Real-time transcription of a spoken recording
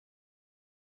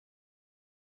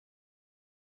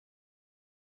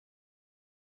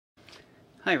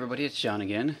Hi everybody, it's John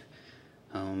again.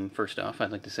 First off,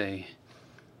 I'd like to say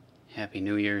Happy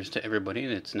New Year's to everybody.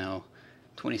 It's now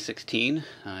 2016.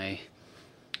 I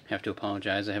have to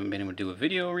apologize, I haven't been able to do a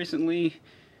video recently.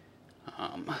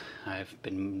 I've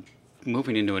been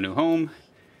moving into a new home,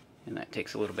 and that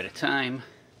takes a little bit of time.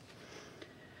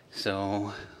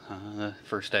 So, the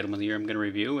first item of the year I'm going to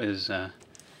review is,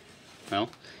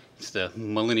 well, it's the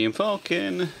Millennium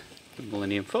Falcon. The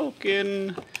Millennium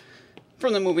Falcon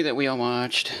from the movie that we all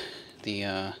watched,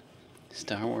 the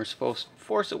Star Wars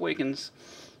Force Awakens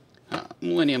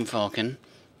Millennium Falcon.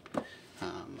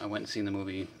 I went and seen the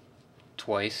movie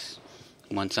twice,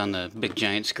 once on the big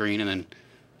giant screen and then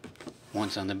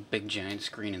once on the big giant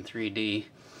screen in 3D.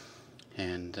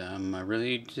 And I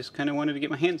really just kind of wanted to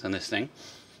get my hands on this thing.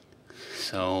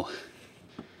 So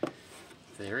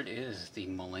there it is, the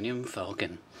Millennium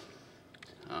Falcon.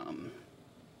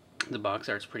 The box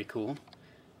art's pretty cool.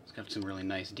 It's got some really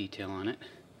nice detail on it.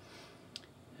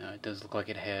 It does look like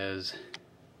it has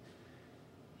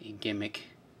a gimmick,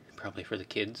 probably for the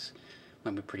kids.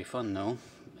 Might be pretty fun though.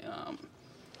 It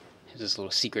has this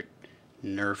little secret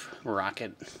Nerf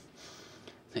rocket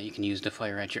that you can use to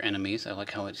fire at your enemies. I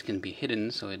like how it's going to be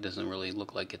hidden, so it doesn't really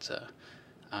look like it's a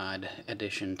odd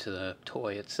addition to the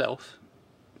toy itself.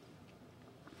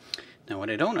 Now, what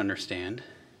I don't understand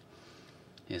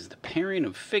is the pairing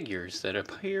of figures that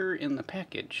appear in the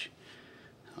package.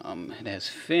 It has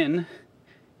Finn,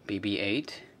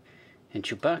 BB-8, and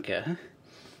Chewbacca,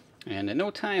 and at no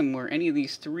time were any of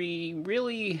these three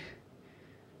really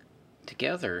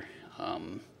together. I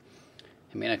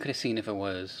mean, I could have seen if it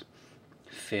was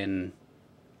Finn,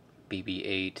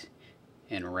 BB-8,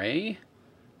 and Rey.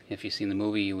 If you've seen the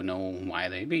movie, you would know why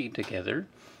they'd be together.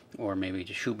 Or maybe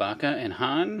just Chewbacca and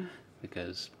Han,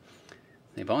 because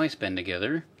they've always been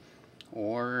together.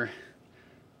 Or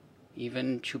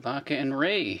even Chewbacca and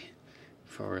Rey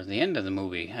for the end of the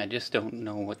movie. I just don't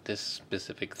know what this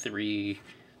specific three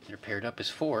that are paired up is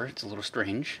for. It's a little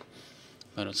strange.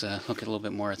 But let's look at a little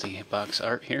bit more at the box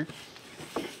art here.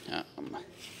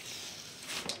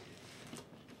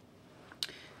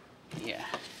 Yeah,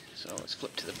 so let's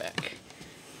flip to the back.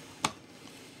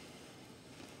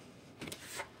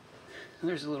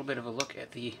 There's a little bit of a look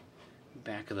at the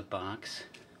back of the box.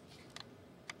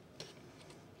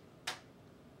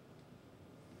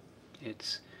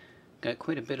 It's got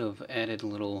quite a bit of added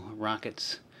little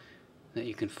rockets that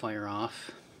you can fire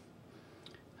off.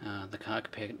 The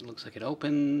cockpit looks like it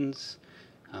opens.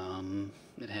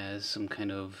 It has some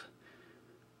kind of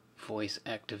voice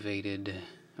activated,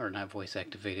 or not voice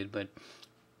activated, but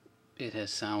it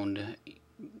has sound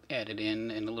added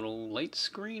in and a little light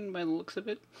screen by the looks of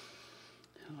it.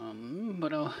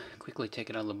 But I'll quickly take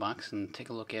it out of the box and take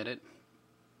a look at it.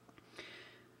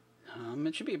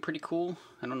 It should be pretty cool.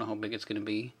 I don't know how big it's going to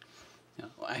be.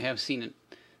 I have seen it,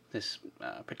 this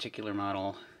particular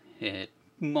model, at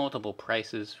multiple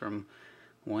prices from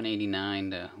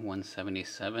 $189 to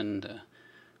 $177 to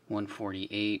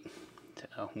 $148 to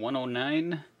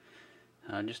 $109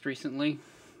 just recently.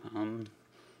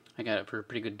 I got it for a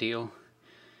pretty good deal.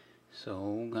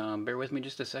 So bear with me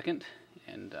just a second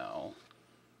and I'll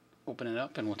open it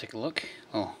up and we'll take a look.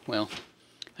 Oh, well,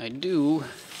 I do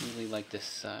really like this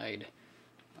side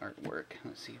artwork.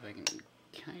 Let's see if I can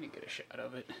kind of get a shot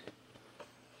of it.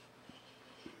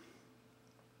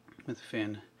 With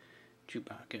Finn,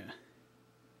 Chewbacca,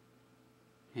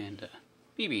 and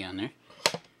BB on there.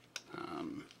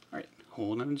 Alright,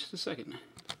 hold on just a second.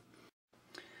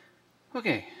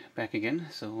 Okay, back again.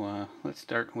 So let's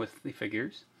start with the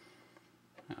figures.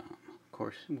 Of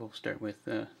course, we'll start with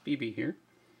BB here.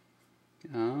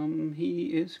 He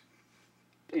is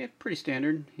pretty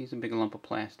standard. He's a big lump of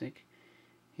plastic.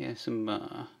 He has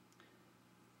some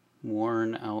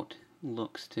worn out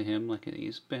looks to him, like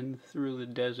he's been through the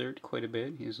desert quite a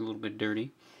bit. He's a little bit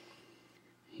dirty.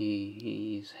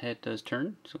 His head does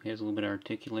turn, so he has a little bit of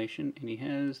articulation, and he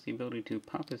has the ability to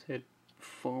pop his head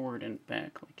forward and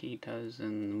back like he does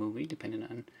in the movie, depending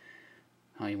on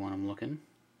how you want him looking.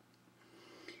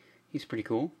 He's pretty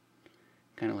cool.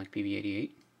 Kind of like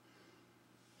BB-88.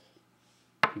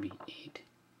 BB-8.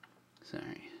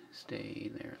 Sorry, stay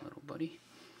there, little buddy.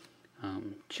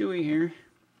 Chewie here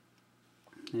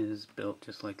is built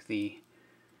just like the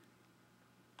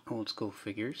old school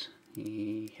figures.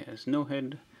 He has no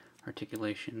head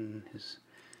articulation. His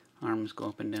arms go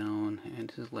up and down, and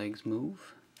his legs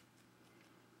move.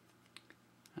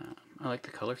 I like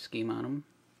the color scheme on him.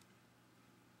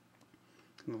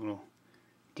 The little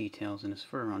details in his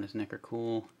fur on his neck are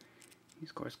cool. He's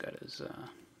of course got his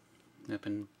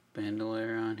weapon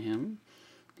bandolier on him.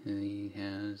 He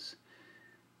has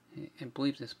I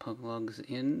believe this pug lugs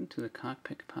into the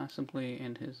cockpit possibly,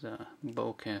 and his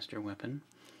bowcaster weapon.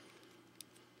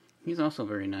 He's also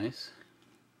very nice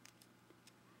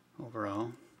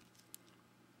overall.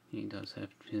 He does have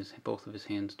both of his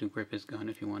hands do grip his gun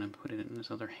if you want to put it in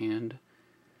his other hand.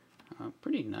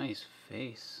 Pretty nice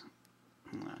face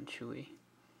on Chewie.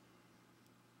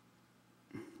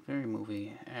 Very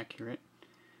movie accurate.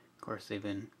 Of course, they've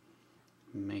been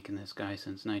making this guy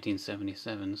since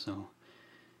 1977, so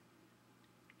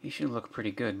he should look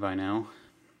pretty good by now.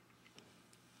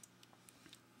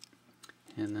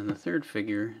 And then the third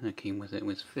figure that came with it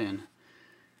was Finn.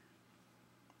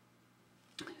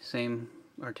 Same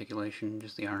articulation,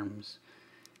 just the arms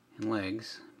and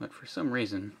legs, but for some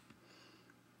reason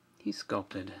he's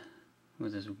sculpted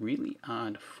with this really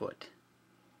odd foot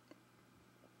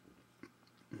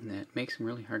that makes him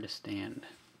really hard to stand.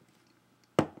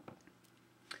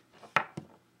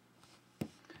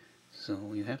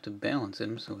 So you have to balance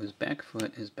him so his back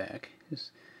foot is back,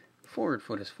 his forward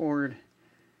foot is forward,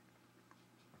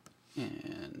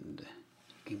 and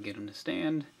you can get him to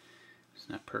stand. It's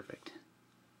not perfect.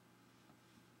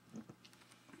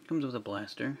 Comes with a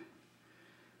blaster.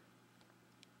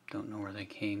 Don't know where they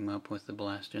came up with the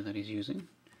blaster that he's using.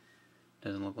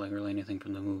 Doesn't look like really anything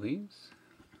from the movies.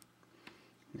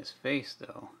 His face,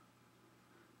 though.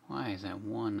 Why is that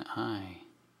one eye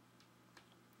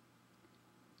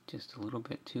just a little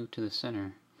bit too to the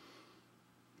center?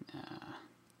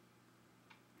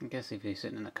 I guess if he's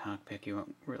sitting in the cockpit, you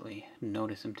won't really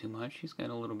notice him too much. He's got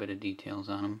a little bit of details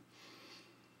on him.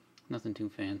 Nothing too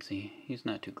fancy. He's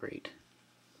not too great.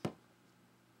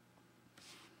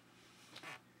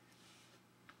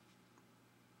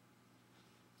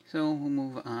 So we'll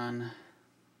move on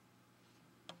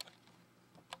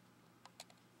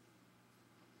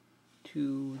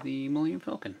to the Millennium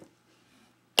Falcon.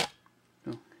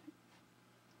 So,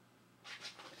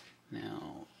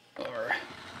 now,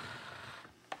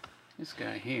 this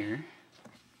guy here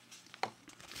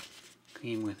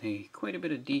came with quite a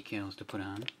bit of decals to put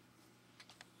on.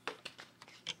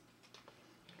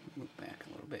 Move back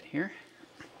a little bit here.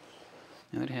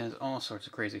 Now it has all sorts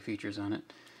of crazy features on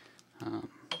it.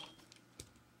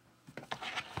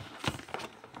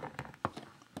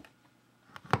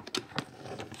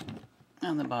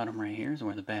 On the bottom right here is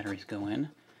where the batteries go in.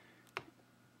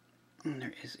 And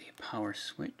there is a power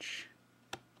switch.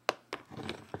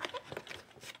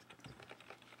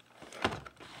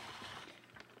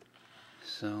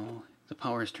 So the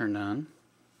power is turned on.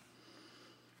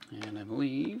 And I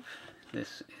believe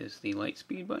this is the light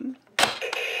speed button.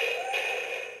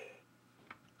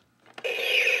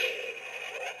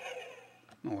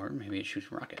 Or maybe it shoots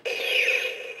rockets.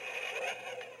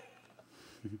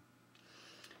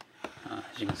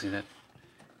 As you can see, that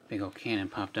big old cannon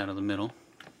popped out of the middle.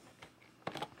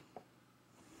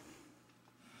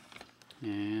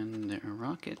 And there are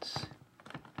rockets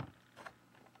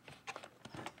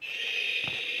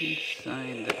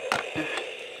inside the...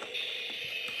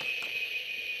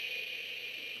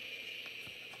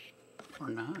 Or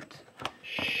not.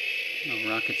 No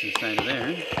rockets inside of there.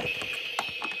 Let's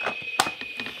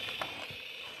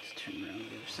turn around to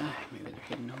the other side. Maybe they're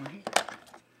hidden over here.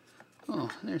 Oh,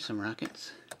 there's some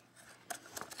rockets.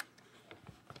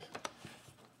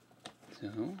 So,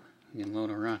 we can load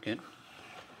a rocket.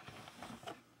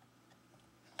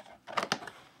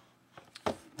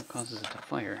 What causes it to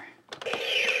fire?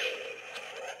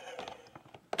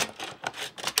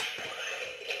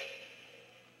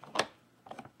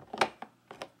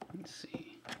 Let's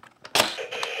see.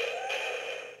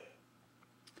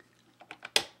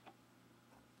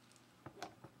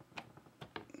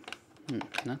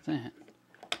 Not that.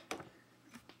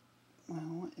 Well,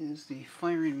 what is the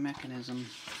firing mechanism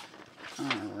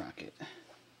on a rocket?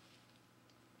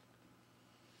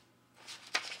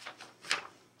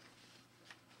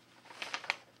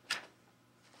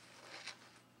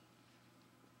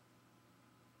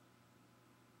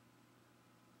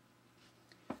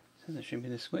 So that should be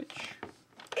the switch.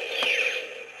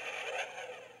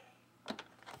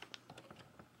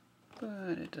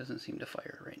 But it doesn't seem to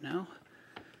fire right now.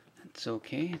 It's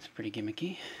okay, it's pretty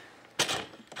gimmicky.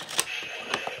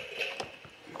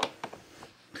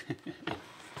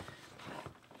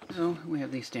 So we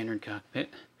have the standard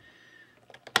cockpit.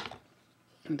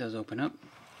 It does open up.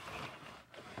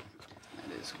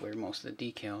 That is where most of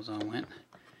the decals all went.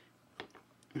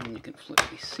 And you can flip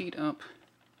the seat up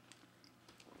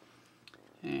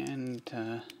and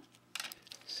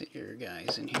sit your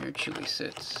guys in here. Chewie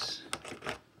sits.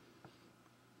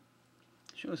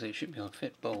 Shows that you should be able to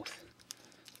fit both.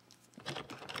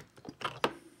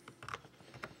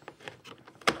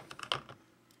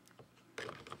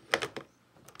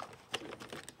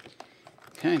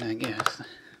 Kinda, I guess.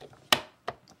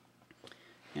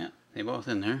 Yeah, they both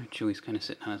in there. Chewie's kind of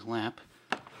sitting on his lap.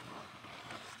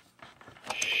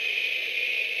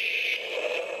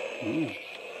 Ooh.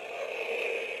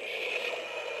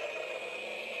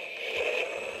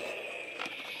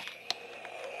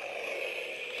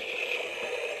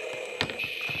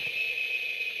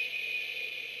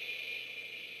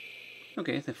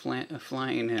 Okay, the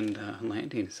flying and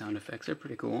landing sound effects are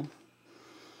pretty cool.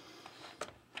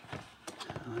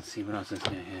 Let's see what else this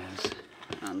guy has.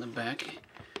 On the back,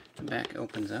 the back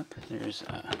opens up. There's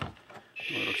a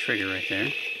little trigger right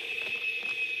there.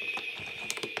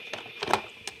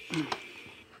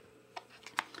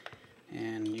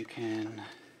 And you can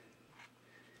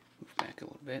move back a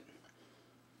little bit.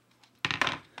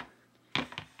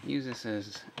 Use this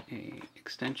as an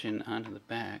extension onto the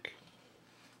back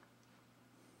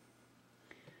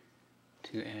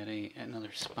to add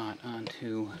another spot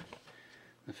onto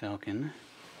the Falcon.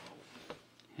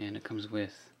 And it comes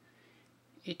with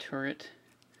a turret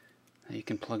that you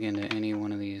can plug into any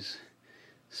one of these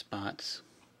spots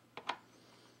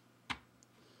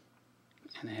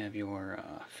and have your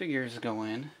figures go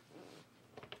in.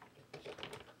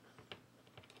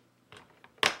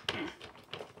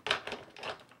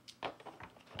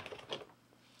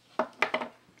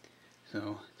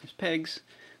 So there's pegs,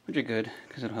 which are good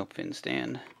because it'll help Finn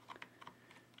stand.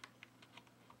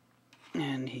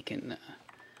 And he can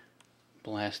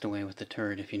blast away with the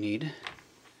turret if you need.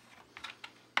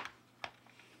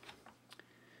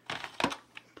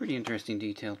 Pretty interesting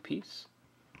detailed piece.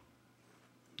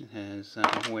 It has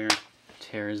wear and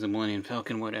tear as the Millennium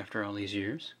Falcon would after all these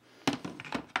years.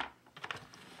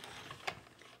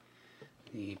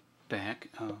 The back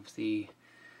of the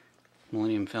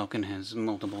Millennium Falcon has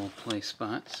multiple place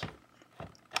spots,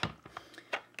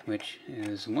 which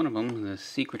is one of them, the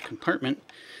secret compartment.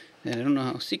 And I don't know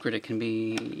how secret it can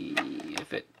be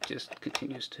if it just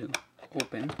continues to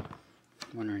open.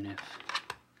 I'm wondering if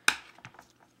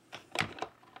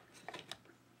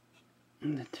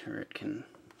the turret can...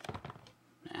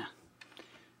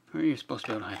 Or you're supposed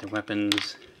to be able to hide the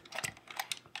weapons.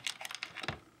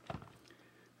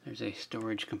 There's a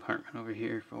storage compartment over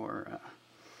here for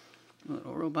a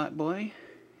little robot boy.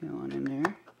 Going in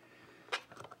there.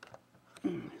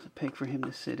 There's a peg for him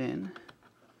to sit in.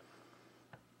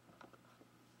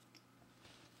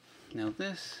 Now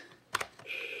this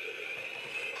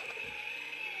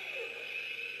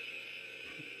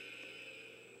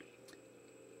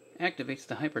activates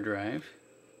the hyperdrive,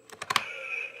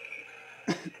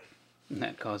 and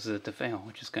that causes it to fail,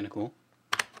 which is kind of cool.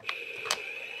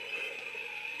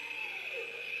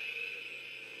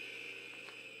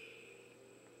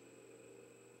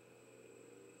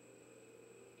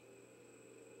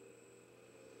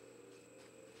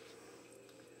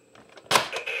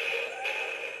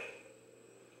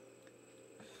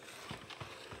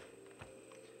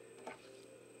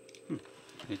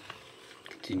 It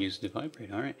continues to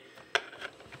vibrate. Alright.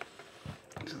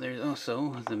 So there's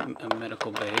also a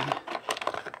medical bay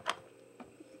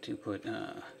to put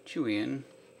Chewie in.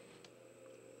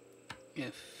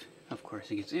 If, of course,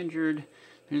 he gets injured.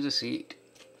 There's a seat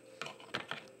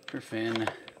for Finn.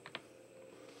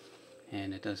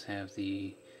 And it does have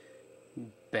the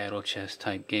battle chest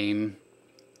type game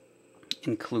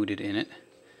included in it.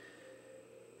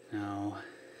 Now,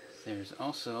 there's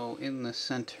also in the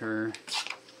center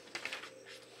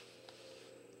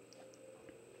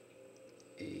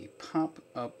a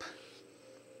pop-up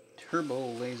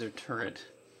turbo laser turret,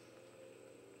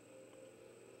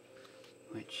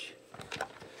 which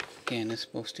again is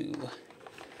supposed to...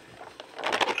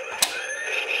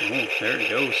 Oh, there it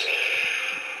goes.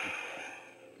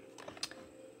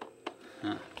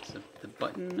 So the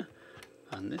button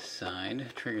on this side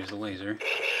triggers the laser.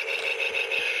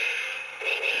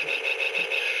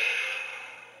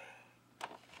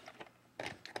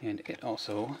 And it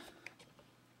also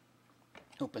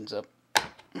opens up.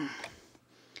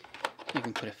 You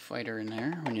can put a fighter in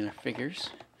there when you're figures.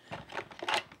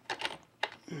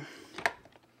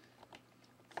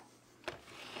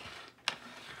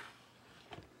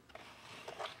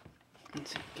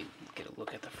 Let's see if we can get a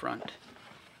look at the front.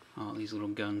 All these little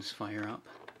guns fire up.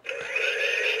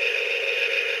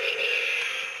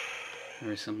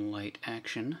 There is some light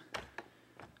action.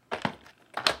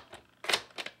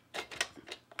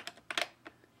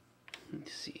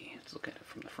 Let's see, let's look at it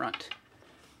from the front.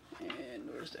 And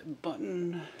where's that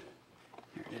button?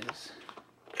 There it is.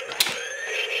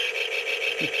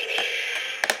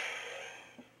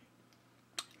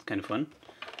 It's kind of fun.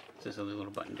 What's this other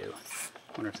little button do?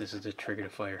 I wonder if this is the trigger to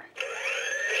fire.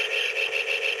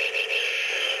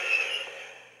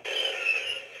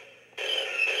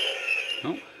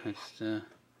 Oh, that's the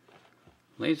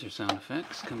laser sound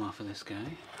effects come off of this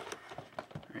guy.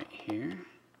 Right here.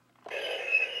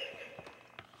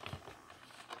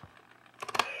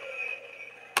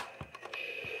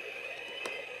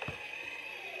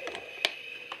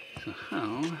 So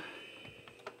how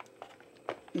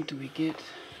do we get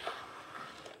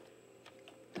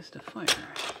this to fire?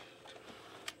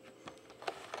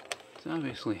 It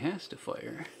obviously has to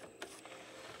fire.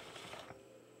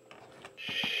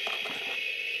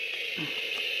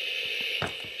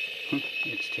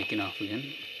 It's taking off again.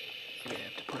 So we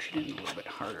have to push it in a little bit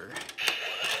harder.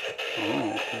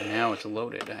 Oh, now it's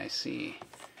loaded, I see.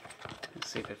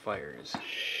 Let's see if it fires.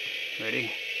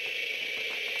 Ready?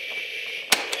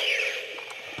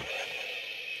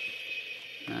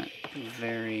 Not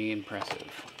very impressive.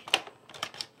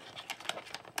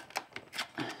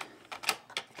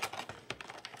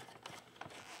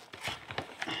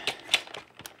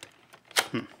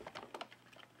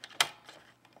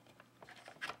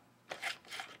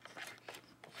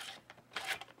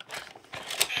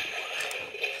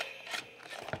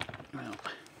 Well,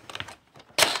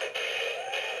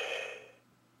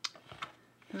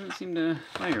 doesn't seem to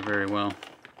fire very well.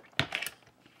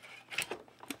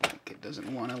 Like it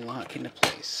doesn't want to lock into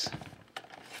place.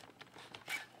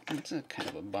 That's a kind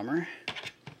of a bummer.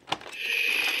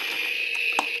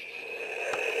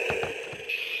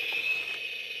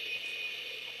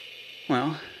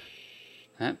 Well,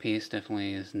 that piece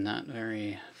definitely is not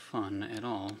very fun at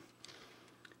all.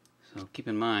 So keep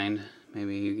in mind,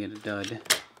 maybe you get a dud.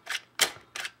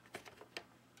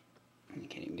 You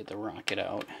can't even get the rocket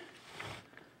out.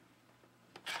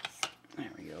 There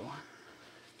we go.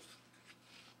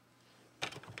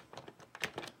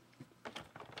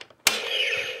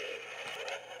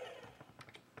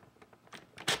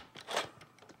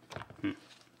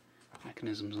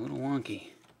 Mechanism's a little wonky.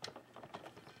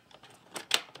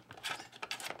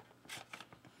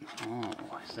 Oh,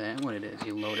 is that what it is?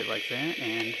 You load it like that,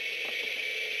 and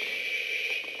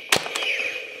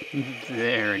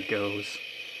there it goes.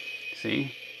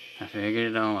 See? I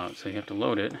figured it all out. So you have to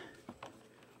load it,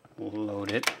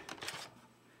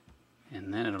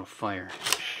 and then it'll fire.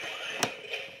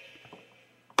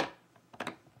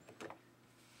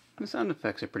 The sound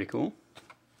effects are pretty cool.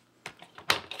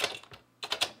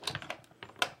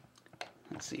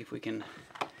 Let's see if we can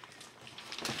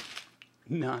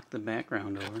knock the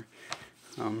background over.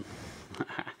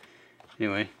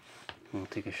 Anyway, we'll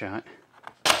take a shot.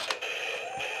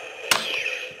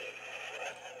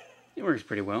 It works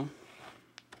pretty well.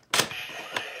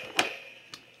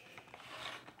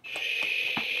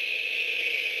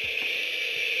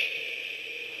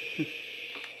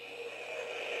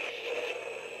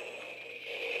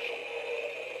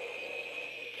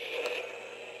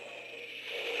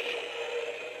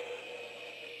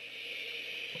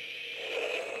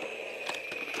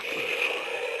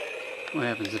 What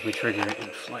happens if we trigger it in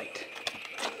flight?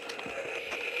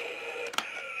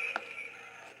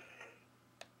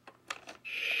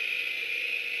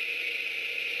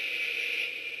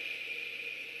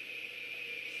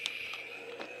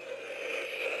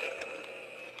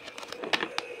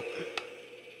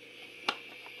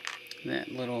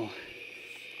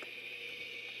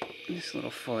 This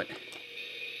little foot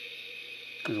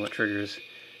is what triggers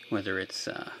whether it's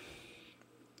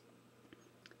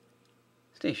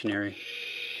stationary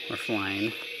or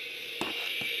flying.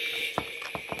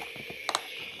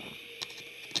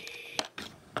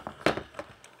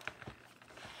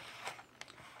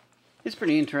 It's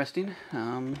pretty interesting.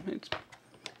 It's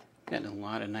got a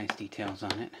lot of nice details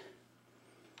on it.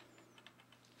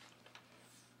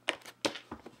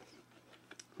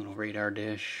 Little radar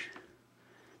dish.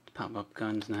 Pop-up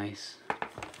gun's nice.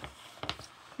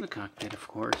 The cockpit, of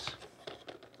course.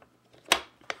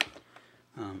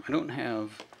 I don't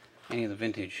have any of the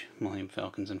vintage Millennium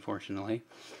Falcons, unfortunately.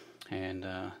 And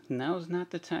now's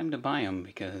not the time to buy them,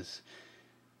 because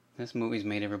this movie's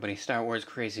made everybody Star Wars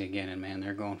crazy again, and man,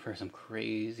 they're going for some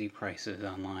crazy prices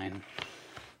online.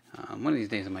 One of these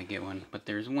days I might get one, but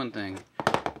there's one thing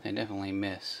I definitely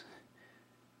miss.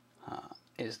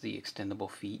 Is the extendable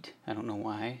feet. I don't know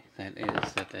why that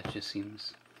is. That just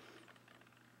seems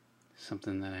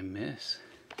something that I miss.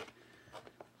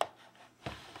 I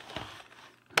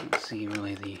don't see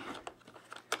really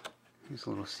this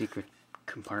little secret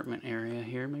compartment area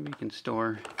here. Maybe you can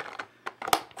store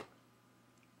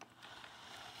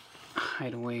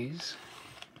hideaways.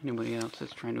 Anybody else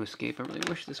that's trying to escape. I really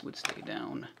wish this would stay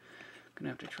down. I'm gonna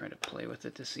have to try to play with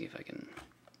it to see if I can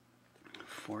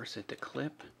force it to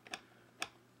clip.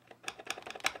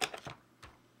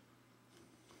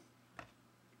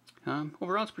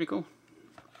 Overall, it's pretty cool.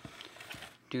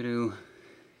 Due to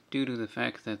due to the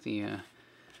fact that the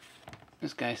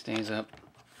this guy stays up.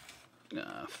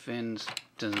 Finn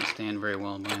doesn't stand very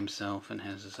well by himself and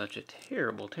has such a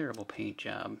terrible, terrible paint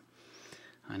job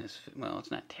on his. Well,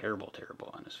 it's not terrible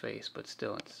on his face, but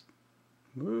still, it's.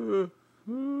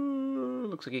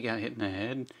 Looks like he got hit in the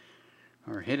head,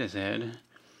 or hit his head.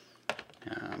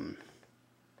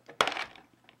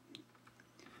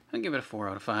 I'll give it a 4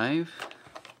 out of 5.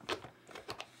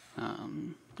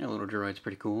 The little droid's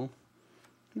pretty cool.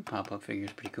 The pop-up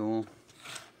figure's pretty cool.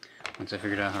 Once I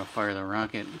figured out how to fire the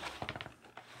rocket.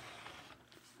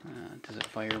 Does it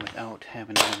fire without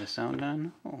having to have the sound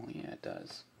on? Oh, yeah, it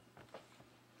does.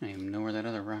 I don't even know where that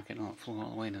other rocket flew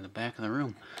all the way to the back of the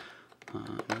room.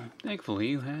 Thankfully,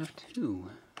 you have 2.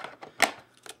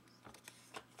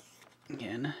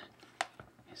 Again,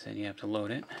 I said you have to load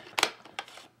it.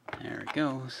 There it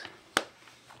goes.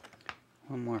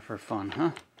 One more for fun,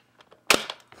 huh?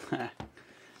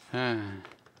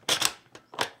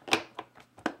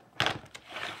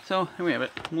 So, here we have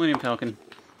it. Millennium Falcon.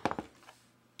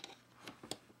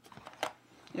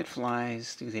 It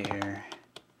flies through the air.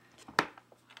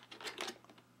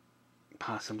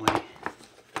 Possibly.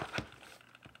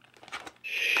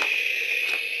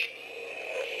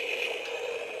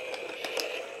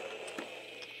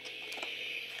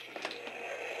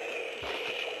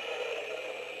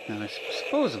 Now there's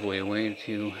supposedly a way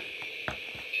to...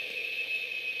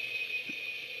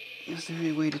 Is there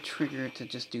a way to trigger it to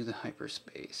just do the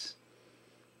hyperspace?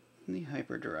 The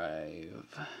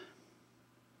hyperdrive.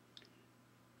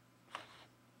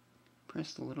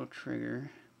 Press the little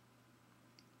trigger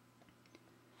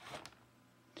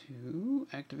to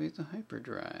activate the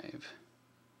hyperdrive.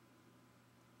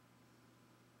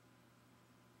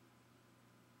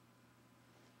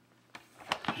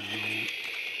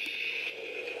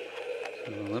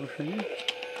 So the little trigger.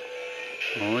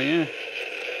 Oh yeah.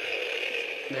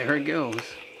 There it goes.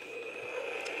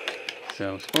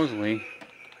 So supposedly,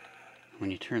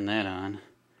 when you turn that on,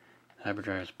 the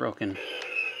hyperdrive is broken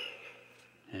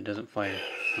and it doesn't fire.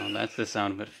 So that's the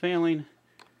sound of it failing.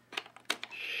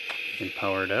 You can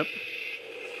power it up.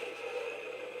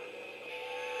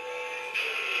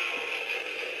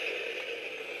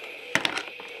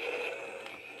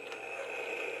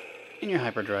 And your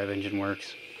hyperdrive engine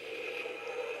works.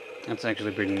 That's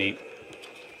actually pretty neat.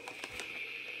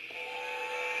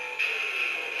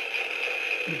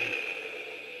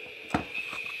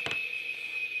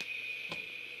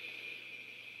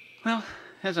 Well,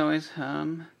 as always,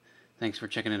 thanks for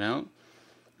checking it out.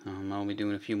 I'll be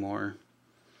doing a few more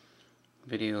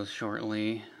videos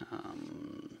shortly.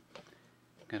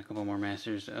 Got a couple more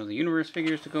Masters of the Universe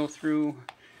figures to go through.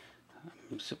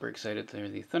 I'm super excited. They're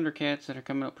the Thundercats that are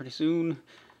coming up pretty soon.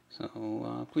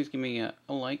 So please give me a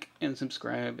like and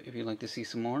subscribe if you'd like to see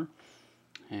some more.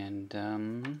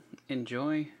 And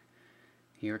enjoy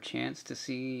your chance to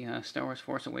see Star Wars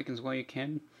Force Awakens while you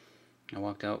can. I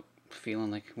walked out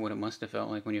feeling like what it must have felt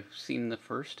like when you've seen the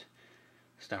first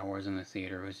Star Wars in the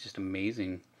theater. It was just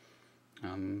amazing.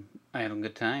 I had a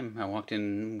good time. I walked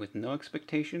in with no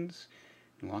expectations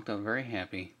and walked out very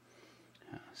happy.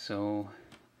 So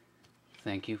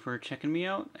thank you for checking me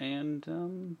out,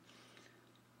 and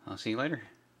I'll see you later.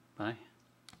 Bye.